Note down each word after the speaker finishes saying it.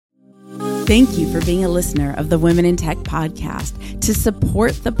Thank you for being a listener of the Women in Tech podcast. To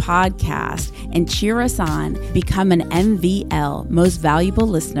support the podcast and cheer us on, become an MVL, Most Valuable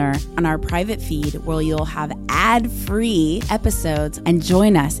Listener, on our private feed where you'll have ad-free episodes and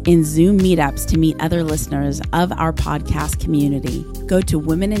join us in Zoom meetups to meet other listeners of our podcast community. Go to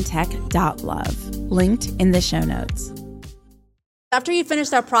womenintech.love, linked in the show notes. After you finish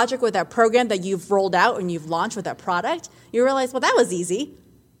that project with that program that you've rolled out and you've launched with that product, you realize, well, that was easy.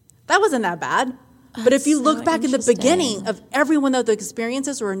 That wasn't that bad. But if you look back in the beginning of every one of the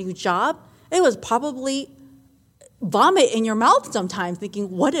experiences or a new job, it was probably vomit in your mouth sometimes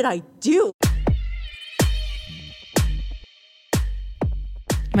thinking, what did I do?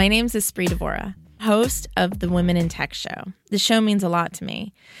 My name's Espree Devora, host of the Women in Tech Show. The show means a lot to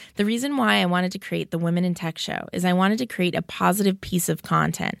me. The reason why I wanted to create the Women in Tech Show is I wanted to create a positive piece of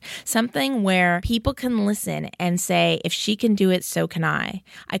content, something where people can listen and say, if she can do it, so can I.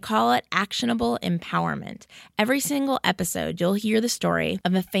 I call it actionable empowerment. Every single episode, you'll hear the story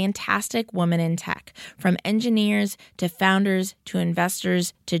of a fantastic woman in tech, from engineers to founders to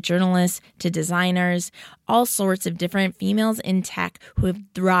investors to journalists to designers, all sorts of different females in tech who have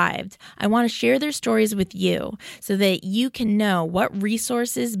thrived. I want to share their stories with you so that you can know what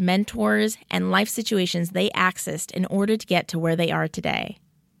resources, mentors, and life situations they accessed in order to get to where they are today.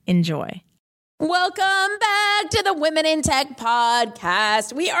 Enjoy. Welcome back to the Women in Tech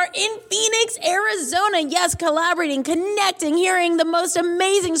podcast. We are in Phoenix, Arizona. Yes, collaborating, connecting, hearing the most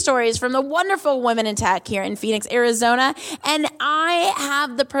amazing stories from the wonderful women in tech here in Phoenix, Arizona. And I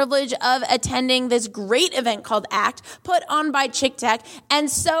have the privilege of attending this great event called ACT, put on by Chick Tech. And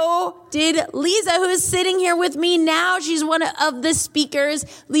so did Lisa, who's sitting here with me now. She's one of the speakers.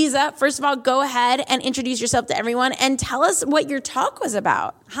 Lisa, first of all, go ahead and introduce yourself to everyone and tell us what your talk was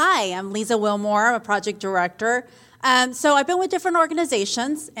about. Hi, I'm Lisa Wilmore. I'm a project director. So I've been with different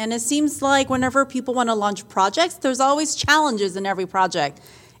organizations, and it seems like whenever people want to launch projects, there's always challenges in every project.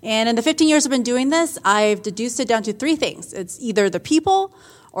 And in the 15 years I've been doing this, I've deduced it down to three things. It's either the people,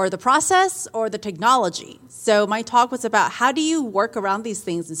 or the process, or the technology. So my talk was about how do you work around these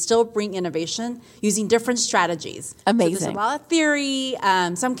things and still bring innovation using different strategies. Amazing. So there's a lot of theory,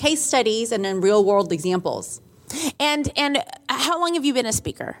 some case studies, and then real-world examples. And how long have you been a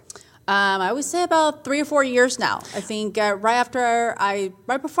speaker? I would say about 3 or 4 years now. I think right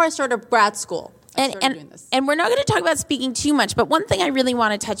before I started grad school. And we're not going to talk about speaking too much, but one thing I really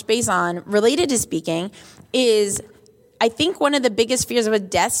want to touch base on related to speaking is I think one of the biggest fears of a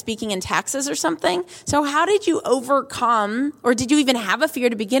death, speaking in taxes or something. So how did you overcome, or did you even have a fear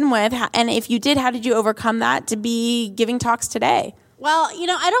to begin with? And if you did, how did you overcome that to be giving talks today? Well,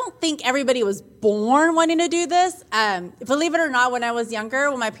 I don't think everybody was born wanting to do this. Believe it or not, when I was younger,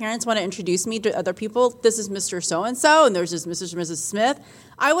 when my parents want to introduce me to other people, this is Mr. So-and-so, and there's this Mrs. and Mrs. Smith,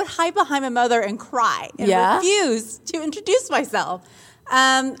 I would hide behind my mother and cry and refuse to introduce myself.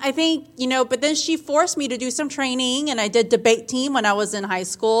 I think, but then she forced me to do some training, and I did debate team when I was in high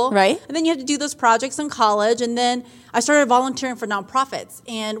school. Right. And then you have to do those projects in college, and then I started volunteering for nonprofits.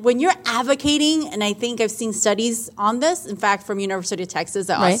 And when you're advocating, and I think I've seen studies on this, in fact, from University of Texas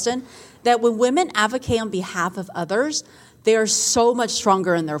at Austin, that when women advocate on behalf of others, they are so much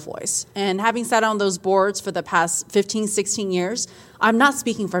stronger in their voice. And having sat on those boards for the past 15, 16 years, I'm not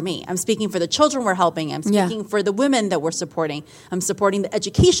speaking for me. I'm speaking for the children we're helping. I'm speaking for the women that we're supporting. I'm supporting the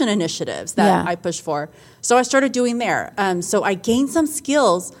education initiatives that I push for. So I started doing there. So I gained some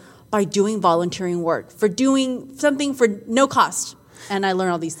skills by doing volunteering work, for doing something for no cost. And I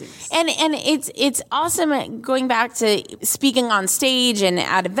learned all these things. And it's awesome going back to speaking on stage and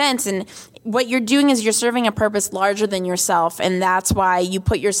at events. And what you're doing is you're serving a purpose larger than yourself. And that's why you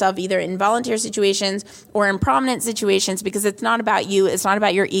put yourself either in volunteer situations or in prominent situations, because it's not about you. It's not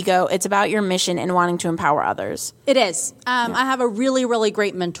about your ego. It's about your mission and wanting to empower others. It is. I have a really, really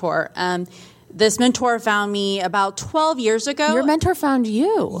great mentor. This mentor found me about 12 years ago. Your mentor found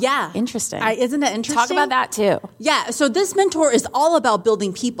you? Yeah. Interesting. Isn't that interesting? Talk about that too. Yeah. So this mentor is all about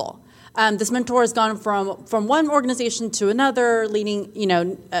building people. This mentor has gone from one organization to another, leading,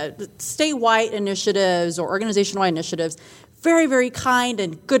 statewide initiatives or organization-wide initiatives. Very, very kind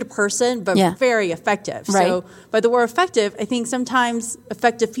and good person, but very effective. Right. So by the word effective, I think sometimes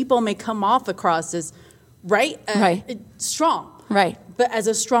effective people may come off across as strong. Right. But as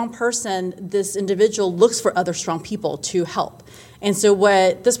a strong person, this individual looks for other strong people to help. And so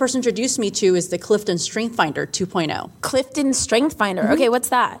what this person introduced me to is the Clifton Strength Finder 2.0. Clifton Strength Finder. Mm-hmm. Okay, what's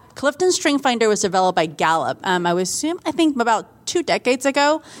that? Clifton Strength Finder was developed by Gallup. I think about 2 decades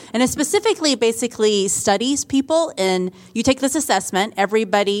ago. And it specifically basically studies people, and you take this assessment.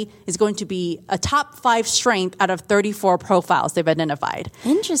 Everybody is going to be a top 5 strength out of 34 profiles they've identified.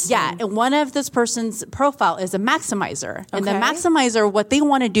 Interesting. Yeah, and one of this person's profile is a maximizer. And the maximizer, what they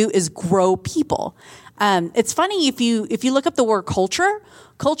want to do is grow people. It's funny if you look up the word culture.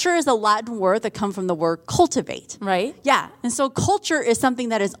 Culture is a Latin word that comes from the word cultivate. Right. Yeah. And so culture is something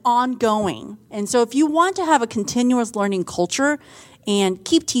that is ongoing. And so if you want to have a continuous learning culture and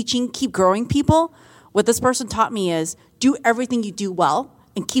keep teaching, keep growing people, what this person taught me is do everything you do well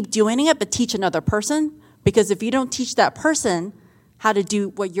and keep doing it, but teach another person. Because if you don't teach that person how to do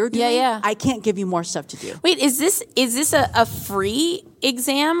what you're doing, I can't give you more stuff to do. Wait, is this a free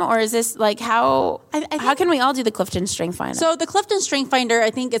exam, or is this like how can we all do the Clifton Strength Finder? So the Clifton Strength Finder, I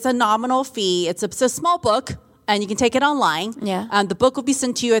think it's a nominal fee. It's a small book, and you can take it online. Yeah. The book will be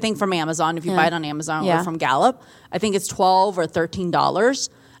sent to you, I think, from Amazon if you buy it on Amazon or from Gallup. I think it's $12 or $13.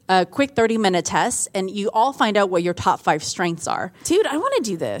 A quick 30-minute test, and you all find out what your top 5 strengths are. Dude, I want to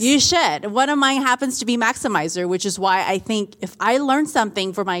do this. You should. One of mine happens to be maximizer, which is why I think if I learn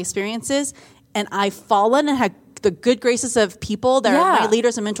something from my experiences and I've fallen and had the good graces of people that are my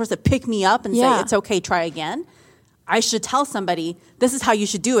leaders and mentors that pick me up and say, it's okay, try again, I should tell somebody, this is how you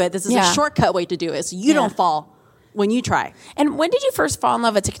should do it. This is a shortcut way to do it so you don't fall when you try. And when did you first fall in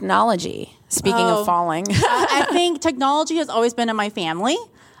love with technology? Speaking of falling. I think technology has always been in my family.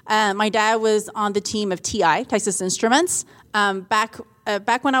 My dad was on the team of TI, Texas Instruments, back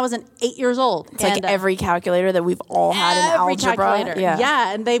when I was 8 years old. It's like every calculator that we've all had in algebra. Calculator.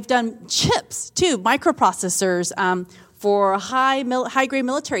 Yeah, and they've done chips too, microprocessors for high-grade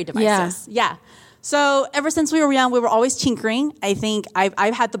military devices. Yeah. So ever since we were young, we were always tinkering. I think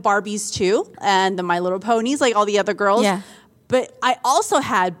I've had the Barbies too, and the My Little Ponies, like all the other girls. Yeah. But I also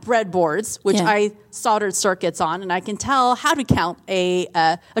had breadboards, which I soldered circuits on, and I can tell how to count a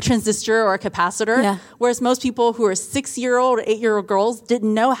transistor or a capacitor, whereas most people who are 6-year-old or 8-year-old girls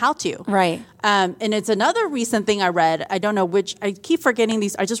didn't know how to. Right. And it's another recent thing I read. I don't know which. I keep forgetting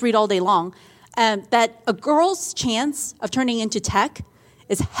these. I just read all day long. That a girl's chance of turning into tech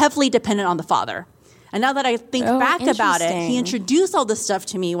is heavily dependent on the father. And now that I think back about it, he introduced all this stuff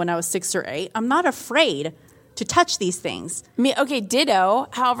to me when I was 6 or 8. I'm not afraid to touch these things. Ditto.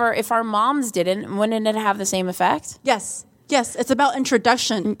 However, if our moms didn't, wouldn't it have the same effect? Yes. It's about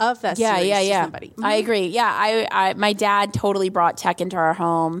introduction of that series to somebody. Mm-hmm. I agree. Yeah, I my dad totally brought tech into our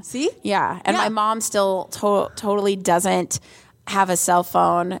home. See? Yeah, and my mom still totally doesn't have a cell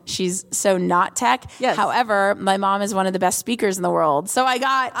phone. She's so not tech. Yes. However, my mom is one of the best speakers in the world. So I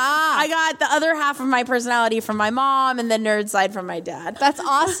got the other half of my personality from my mom and the nerd side from my dad. That's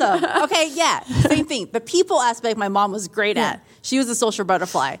awesome. Okay, same thing. The people aspect my mom was great at. She was a social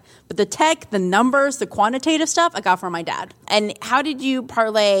butterfly. But the tech, the numbers, the quantitative stuff, I got from my dad. And how did you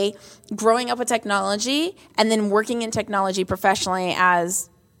parlay growing up with technology and then working in technology professionally as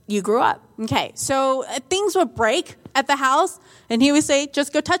you grew up? Okay, so things would break at the house, and he would say,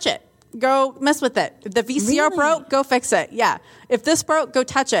 just go touch it. Go mess with it. If the VCR broke, go fix it. Yeah. If this broke, go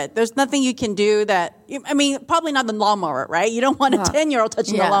touch it. There's nothing you can do probably not the lawnmower, right? You don't want a 10-year-old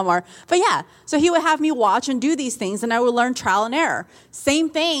touching the lawnmower. But so he would have me watch and do these things, and I would learn trial and error. Same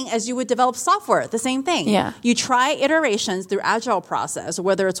thing as you would develop software, the same thing. Yeah. You try iterations through agile process,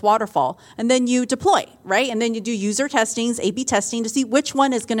 whether it's waterfall, and then you deploy, right? And then you do user testings, A/B testing to see which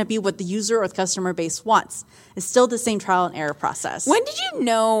one is going to be what the user or the customer base wants. It's still the same trial and error process. When did you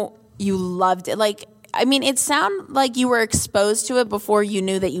know you loved it? It sounded like you were exposed to it before you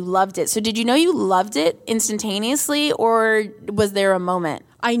knew that you loved it. So did you know you loved it instantaneously, or was there a moment?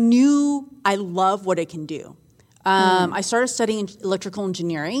 I knew I love what it can do. I started studying electrical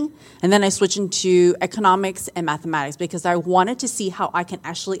engineering, and then I switched into economics and mathematics because I wanted to see how I can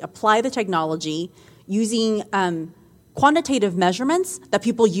actually apply the technology using quantitative measurements that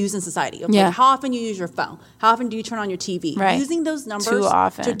people use in society. Okay, how often you use your phone? How often do you turn on your TV? Right. Using those numbers Too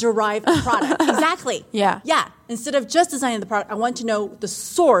often. to derive a product. Exactly. Yeah. Instead of just designing the product, I want to know the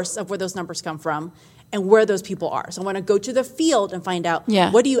source of where those numbers come from and where those people are. So I want to go to the field and find out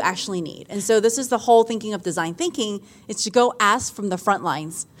what do you actually need. And so this is the whole thinking of design thinking, is to go ask from the front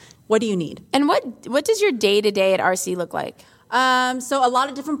lines, what do you need? And what does your day-to-day at RC look like? So a lot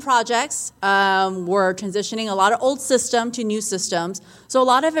of different projects. We're transitioning a lot of old system to new systems. So a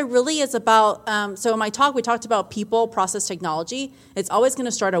lot of it really is about, so in my talk, we talked about people, process, technology. It's always going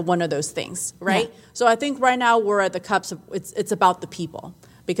to start at one of those things, right? Yeah. So I think right now we're at the cups of, it's about the people.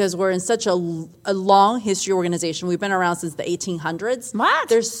 because we're in such a long history organization. We've been around since the 1800s. What?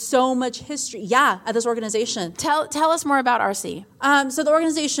 There's so much history. Yeah, at this organization. Tell us more about RC. So the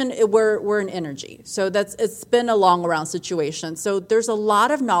organization, we're in energy. So it's been a long around situation. So there's a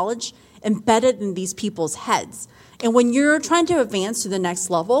lot of knowledge embedded in these people's heads. And when you're trying to advance to the next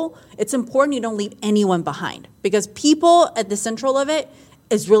level, it's important you don't leave anyone behind, because people at the central of it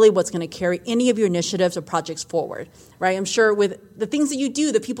is really what's going to carry any of your initiatives or projects forward, right? I'm sure with the things that you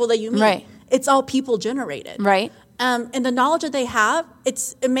do, the people that you meet, right. It's all people generated. Right. And the knowledge that they have,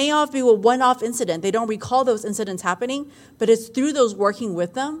 it may all be a one-off incident. They don't recall those incidents happening, but it's through those working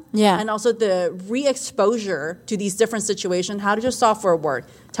with them, and also the re-exposure to these different situations. How does your software work?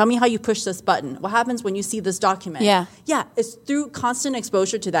 Tell me how you push this button. What happens when you see this document? Yeah, it's through constant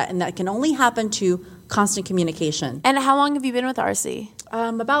exposure to that, and that can only happen to constant communication. And how long have you been with RC?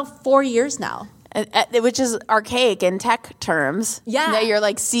 About 4 years now. Which is archaic in tech terms. Yeah. That you're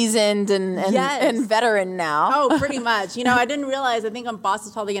like seasoned and veteran now. Oh, pretty much. I didn't realize, I think my boss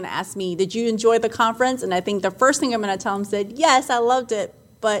is probably going to ask me, did you enjoy the conference? And I think the first thing I'm going to tell him said, yes, I loved it.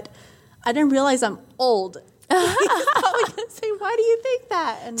 But I didn't realize I'm old. He's probably going to say, why do you think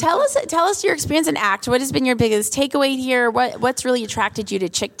that? And tell us your experience in ACT. What has been your biggest takeaway here? What's really attracted you to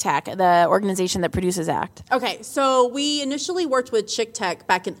Chick Tech, the organization that produces ACT? Okay, so we initially worked with Chick Tech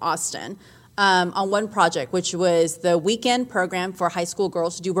back in Austin. On one project, which was the weekend program for high school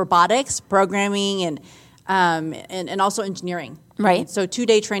girls to do robotics, programming, and also engineering. Right. So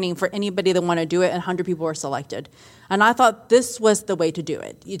 2-day training for anybody that want to do it, and 100 people were selected. And I thought this was the way to do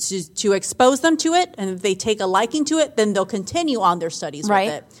it. It's just to expose them to it, and if they take a liking to it, then they'll continue on their studies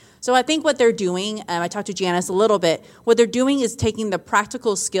with it. So I think what they're doing, I talked to Janice a little bit, what they're doing is taking the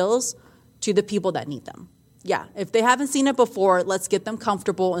practical skills to the people that need them. Yeah, if they haven't seen it before, let's get them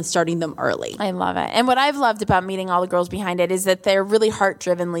comfortable and starting them early. I love it. And what I've loved about meeting all the girls behind it is that they're really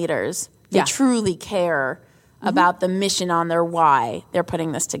heart-driven leaders. They truly care about the mission on their why they're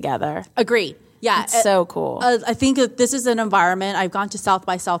putting this together. Agreed. Yeah. It's so cool. I think that this is an environment. I've gone to South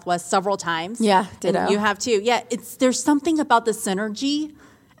by Southwest several times. Yeah, ditto. And you have too. Yeah, there's something about the synergy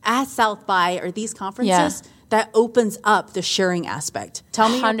at South by or these conferences that opens up the sharing aspect. Tell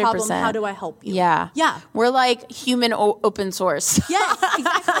me 100%. Your problem. How do I help you? Yeah. Yeah. We're like human open source. Yes,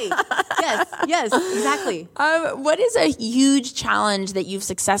 exactly. yes, exactly. What is a huge challenge that you've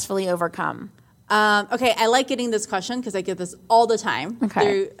successfully overcome? Okay, I like getting this question because I get this all the time. Okay.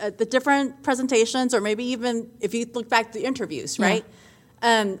 Through the different presentations, or maybe even if you look back to the interviews, right?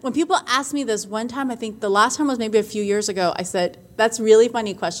 When people ask me this one time, I think the last time was maybe a few years ago, I said, that's a really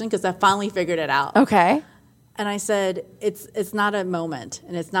funny question because I finally figured it out. Okay. And I said, it's not a moment,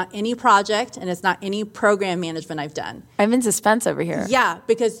 and it's not any project, and it's not any program management I've done. I'm in suspense over here. Yeah,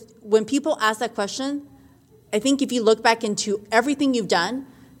 because when people ask that question, I think if you look back into everything you've done,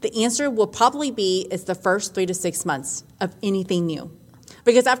 the answer will probably be it's the first 3 to 6 months of anything new.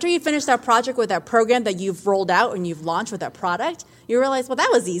 Because after you finish that project with that program that you've rolled out and you've launched with that product, you realize, well, that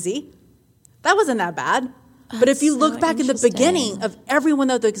was easy. That wasn't that bad. But if you look back in the beginning of every one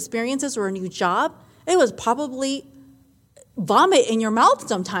of the experiences or a new job, it was probably vomit in your mouth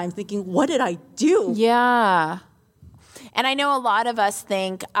sometimes, thinking, what did I do? Yeah. And I know a lot of us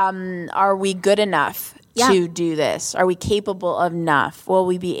think, are we good enough to do this? Are we capable enough? Will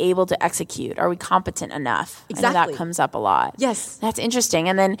we be able to execute? Are we competent enough? Exactly. I know that comes up a lot. Yes. That's interesting.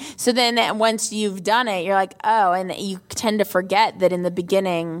 And then once you've done it, you're like, oh, and you tend to forget that in the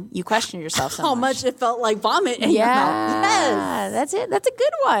beginning you question yourself so How much it felt like vomit in your mouth. Yes. That's it. That's a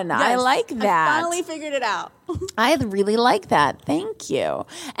good one. Yes. I like that. I finally figured it out. I really like that. Thank you.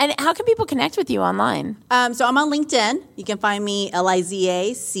 And how can people connect with you online? So I'm on LinkedIn. You can find me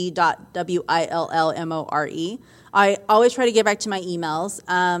LIZAC.WILLMORE. I always try to get back to my emails.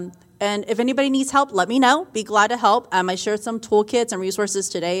 And if anybody needs help, let me know. Be glad to help. I shared some toolkits and resources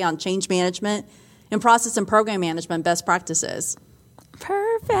today on change management and process and program management best practices.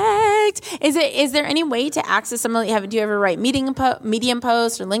 Perfect. Is there any way to access some of the, do you ever write Medium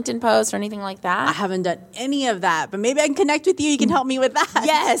posts or LinkedIn posts or anything like that? I haven't done any of that, but maybe I can connect with you. You can help me with that.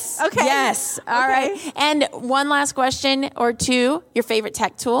 Yes. Okay. Yes. All right. And one last question or two, your favorite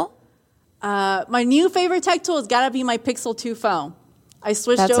tech tool? My new favorite tech tool has got to be my Pixel 2 phone. I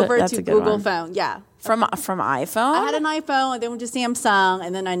switched over to Google phone. Yeah. From iPhone? I had an iPhone, and then went to Samsung,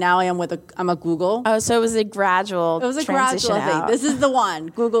 and then I'm a Google. Oh, so it was a gradual transition out. Thing. This is the one.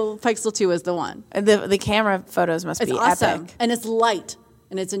 Google Pixel 2 is the one. The camera photos must be awesome. Epic. And it's light.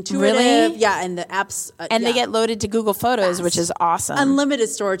 And it's intuitive. Really? Yeah, and the apps. They get loaded to Google Photos, which is awesome. Unlimited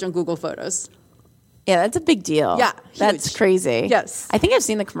storage on Google Photos. Yeah, that's a big deal. Yeah, huge. That's crazy. Yes. I think I've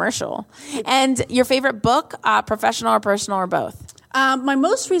seen the commercial. And your favorite book, professional or personal or both? My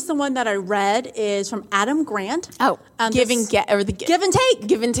most recent one that I read is from Adam Grant. Give and take.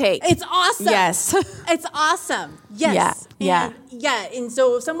 Give and take. It's awesome. Yes. It's awesome. Yes. And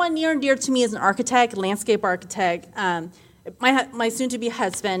so someone near and dear to me is an architect, landscape architect, my soon-to-be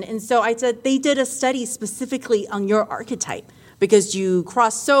husband. And so I said, they did a study specifically on your archetype because you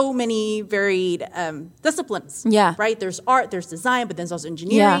cross so many varied disciplines. Yeah. Right? There's art, there's design, but then there's also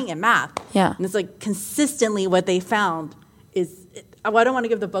engineering and math. Yeah. And it's like consistently what they found is, I don't want to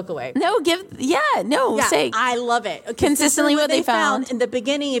give the book away. Say. I love it. Consistently what they found. In the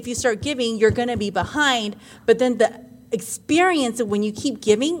beginning, if you start giving, you're going to be behind. But then the experience of when you keep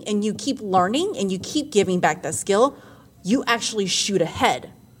giving and you keep learning and you keep giving back that skill, you actually shoot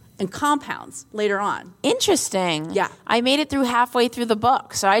ahead and compounds later on. Interesting. Yeah. I made it through halfway through the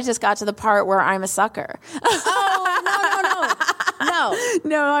book, so I just got to the part where I'm a sucker.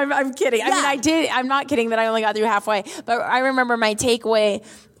 No, I'm kidding. Yeah. I mean, I did. I'm not kidding that I only got through halfway. But I remember my takeaway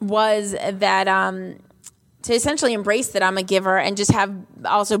was that to essentially embrace that I'm a giver and just have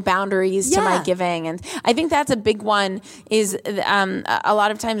also boundaries to my giving. And I think that's a big one is a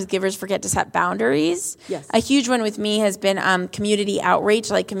lot of times givers forget to set boundaries. Yes. A huge one with me has been community outreach,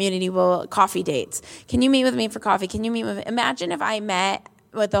 like community coffee dates. Can you meet with me for coffee? Imagine if I met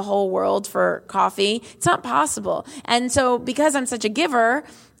with the whole world for coffee. It's not possible. And so because I'm such a giver,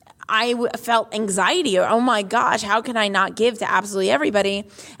 I felt anxiety. Oh my gosh, how can I not give to absolutely everybody?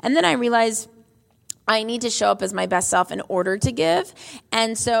 And then I realized I need to show up as my best self in order to give.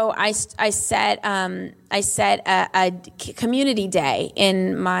 And so I set a community day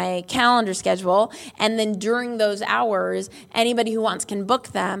in my calendar schedule. And then during those hours, anybody who wants can book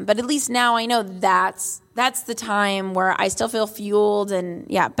them. But at least now I know that's the time where I still feel fueled and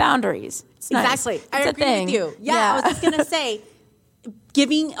boundaries. It's exactly. Nice. I agree with you. Yeah, I was just going to say,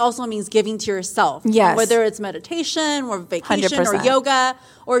 giving also means giving to yourself. Yes. Whether it's meditation or vacation 100%. or yoga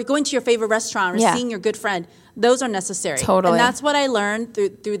or going to your favorite restaurant or seeing your good friend. Those are necessary. Totally. And that's what I learned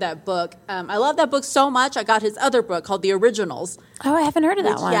through that book. I love that book so much. I got his other book called The Originals. Oh, I haven't heard of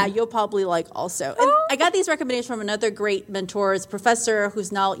that one. Yeah, you'll probably like also. And I got these recommendations from another great mentor, it's a professor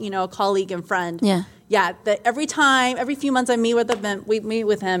who's now, a colleague and friend. Yeah. Yeah, that every few months I meet with him, we meet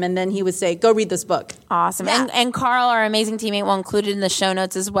with him, and then he would say, go read this book. Awesome. Yeah. And Carl, our amazing teammate, will include it in the show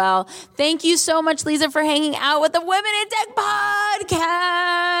notes as well. Thank you so much, Lisa, for hanging out with the Women in Tech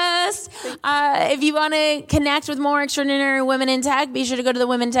podcast. If you want to connect with more extraordinary women in tech, be sure to go to the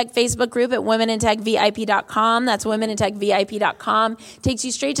Women in Tech Facebook group at womenintechvip.com. That's womenintechvip.com. Takes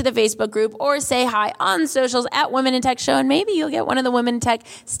you straight to the Facebook group, or say hi on socials at Women in Tech Show, and maybe you'll get one of the Women in Tech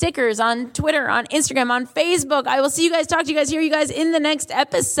stickers on Twitter, on Instagram, on Facebook. I will see you guys, talk to you guys, hear you guys in the next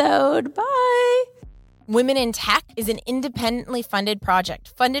episode. Bye. Women in Tech is an independently funded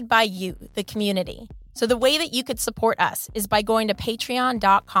project funded by you, the community. So the way that you could support us is by going to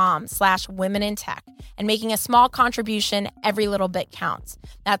patreon.com/womenintech and making a small contribution. Every little bit counts.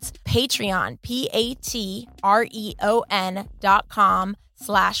 That's Patreon,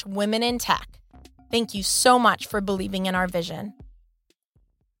 patreon.com/womenintech. Thank you so much for believing in our vision.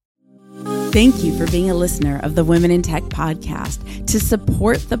 Thank you for being a listener of the Women in Tech podcast. To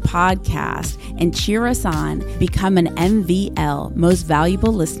support the podcast and cheer us on, become an MVL, Most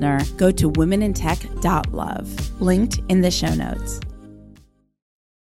Valuable Listener, go to womenintech.love, linked in the show notes.